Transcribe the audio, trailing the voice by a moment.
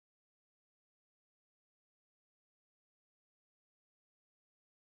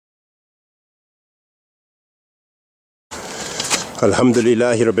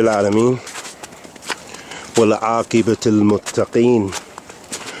Alhamdulillahi Rabbil Alameen Wala aqibatul muttaqeen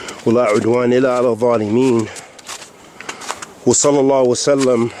Wala udwan illa ala zalimeen Wa sallallahu wa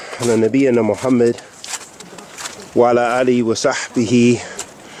sallam ala nabiyyina Muhammad Wa ala alihi wa sahbihi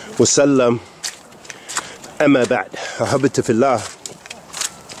wa sallam. Amma ba'd. Ahabatu fillah.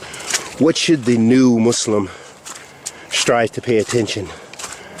 What should the new Muslim strive to pay attention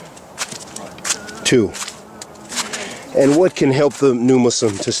to? And what can help the new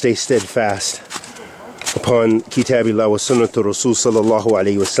Muslim to stay steadfast upon Kitabillah wa Sunnatu Rasul sallallahu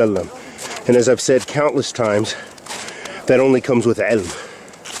alayhi wa sallam? And as I've said countless times, that only comes with ilm.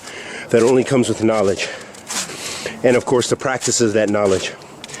 That only comes with knowledge. And of course the practices of that knowledge.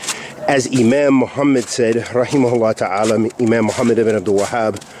 As Imam Muhammad said, rahimahullah ta'ala, Imam Muhammad ibn Abdul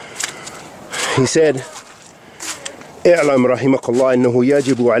Wahhab, he said, اعلم رحمك الله أنه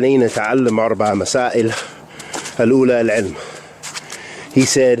يجب علينا تعلم أربع مسائل الأولى العلم. He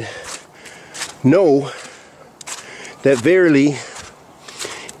said, know that verily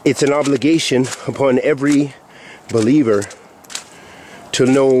it's an obligation upon every believer to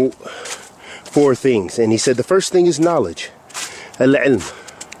know four things. And he said the first thing is knowledge, al-ilm.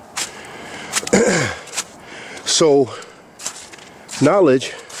 So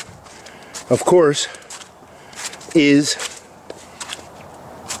knowledge, of course, is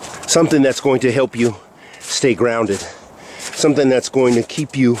something that's going to help you stay grounded, something that's going to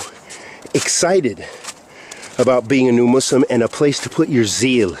keep you excited about being a new Muslim, and a place to put your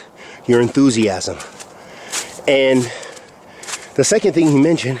zeal, your enthusiasm. And the second thing he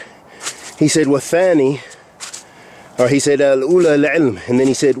mentioned, he said wathani, or he said al-ula al-ilm, and then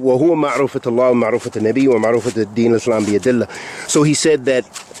he said wa huwa ma'rufat Allah wa ma'rufat al-nabi wa ma'rufat ad-din al-islam bi adillah. So he said that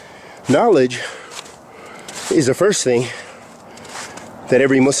knowledge is the first thing that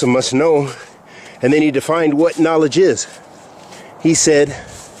every Muslim must know. And then he defined what knowledge is. He said,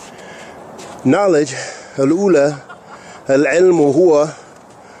 knowledge, al-ula, al-ilmu huwa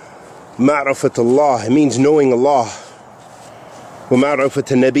ma'rafat Allah. It means knowing Allah. Wa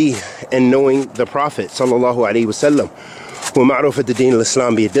ma'rafat al-nabi, and knowing the Prophet, sallallahu alayhi wa sallam. Wa ma'rafat ad-din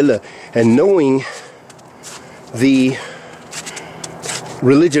al-islam bi adillah, and knowing the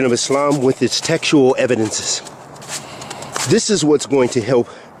religion of Islam with its textual evidences. This is what's going to help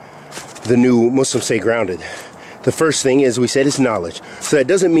the new Muslim stay grounded. The first thing, as we said, is knowledge. So that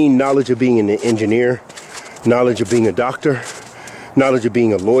doesn't mean knowledge of being an engineer, knowledge of being a doctor, knowledge of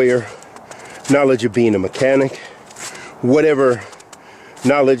being a lawyer, knowledge of being a mechanic, whatever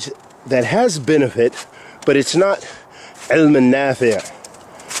knowledge that has benefit, but it's not ilm al-nafi',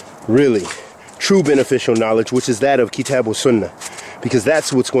 really true beneficial knowledge, which is that of Kitab wa Sunnah, because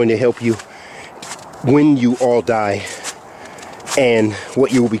that's what's going to help you when you all die and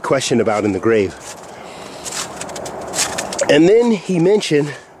what you will be questioned about in the grave. And then he mentioned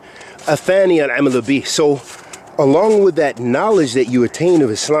athani al-amal bih. So along with that knowledge that you attain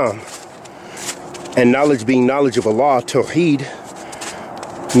of Islam, and knowledge being knowledge of Allah, tawheed,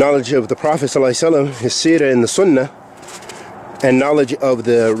 knowledge of the Prophet ﷺ, his seerah and the sunnah, and knowledge of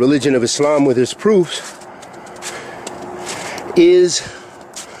the religion of Islam with its proofs, is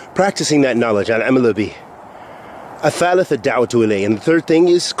practicing that knowledge, al-amal bih. Athalith ad-da'watu ilayh. And the third thing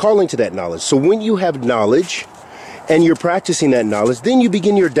is calling to that knowledge. So when you have knowledge and you're practicing that knowledge, then you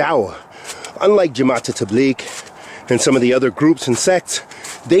begin your da'wah. Unlike Jamaat Tabligh and some of the other groups and sects,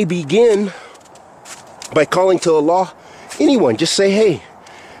 they begin by calling to Allah. Anyone, just say, hey,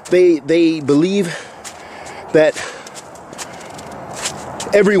 they believe that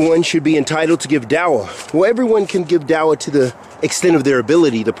everyone should be entitled to give da'wah. Well, everyone can give da'wah to the extent of their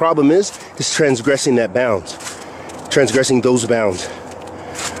ability. The problem is transgressing that bounds. Transgressing those bounds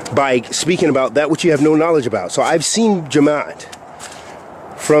by speaking about that which you have no knowledge about. So I've seen jama'at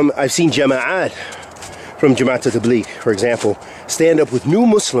from Jamaat Tabligh, for example, stand up with new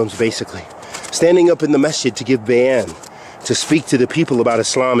Muslims, basically standing up in the masjid to give bayan, to speak to the people about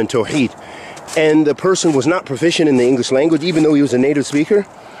Islam and tawheed, and the person was not proficient in the English language, even though he was a native speaker,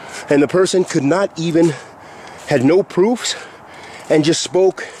 and the person could not even, had no proofs, and just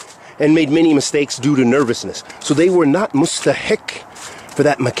spoke and made many mistakes due to nervousness. So they were not mustahiq for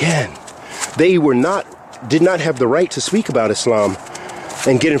that makan. They did not have the right to speak about Islam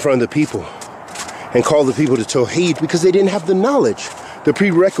and get in front of the people and call the people to tawheed, because they didn't have the knowledge, the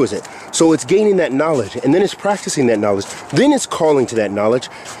prerequisite. So it's gaining that knowledge, and then it's practicing that knowledge, then it's calling to that knowledge.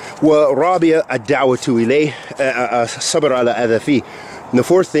 Wa rabi'a ad-da'watu ilayh sabr ala adha fi. And the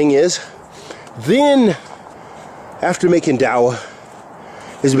fourth thing is, then after making da'wah,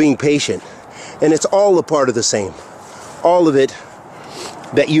 is being patient. And it's all a part of the same. All of it,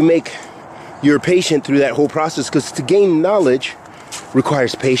 that you're patient through that whole process, because to gain knowledge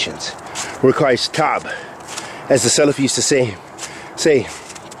requires patience, requires ta'b. As the Salaf used to say,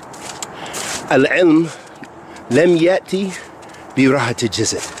 Al-ilm lam yati bi rahat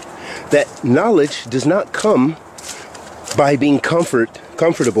al-jasad. That knowledge does not come by being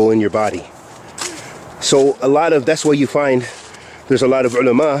comfortable in your body. So that's why you find there's a lot of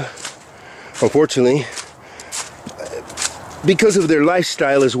ulama, unfortunately, because of their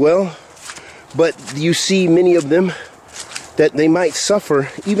lifestyle as well, but you see many of them that they might suffer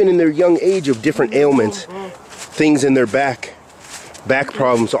even in their young age of different ailments, things in their back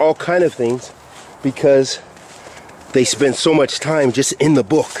problems, all kind of things, because they spend so much time just in the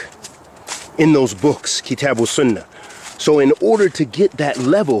book, in those books, Kitab al-Sunnah. So in order to get that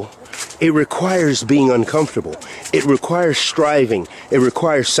level, it requires being uncomfortable. It requires striving. It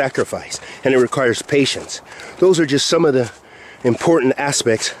requires sacrifice. And it requires patience. Those are just some of the important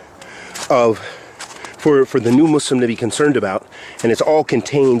aspects for the new Muslim to be concerned about. And it's all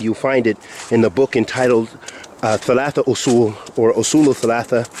contained. You'll find it in the book entitled Thalatha Usul, or Usul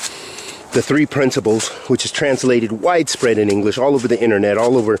al-Thalatha, the three principles, which is translated widespread in English, all over the internet,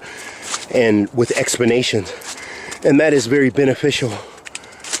 all over, and with explanations. And that is very beneficial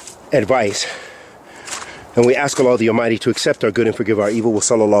advice. And we ask Allah the Almighty to accept our good and forgive our evil. Wa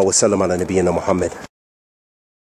sallallahu wa sallam ala nabiyyina Muhammad.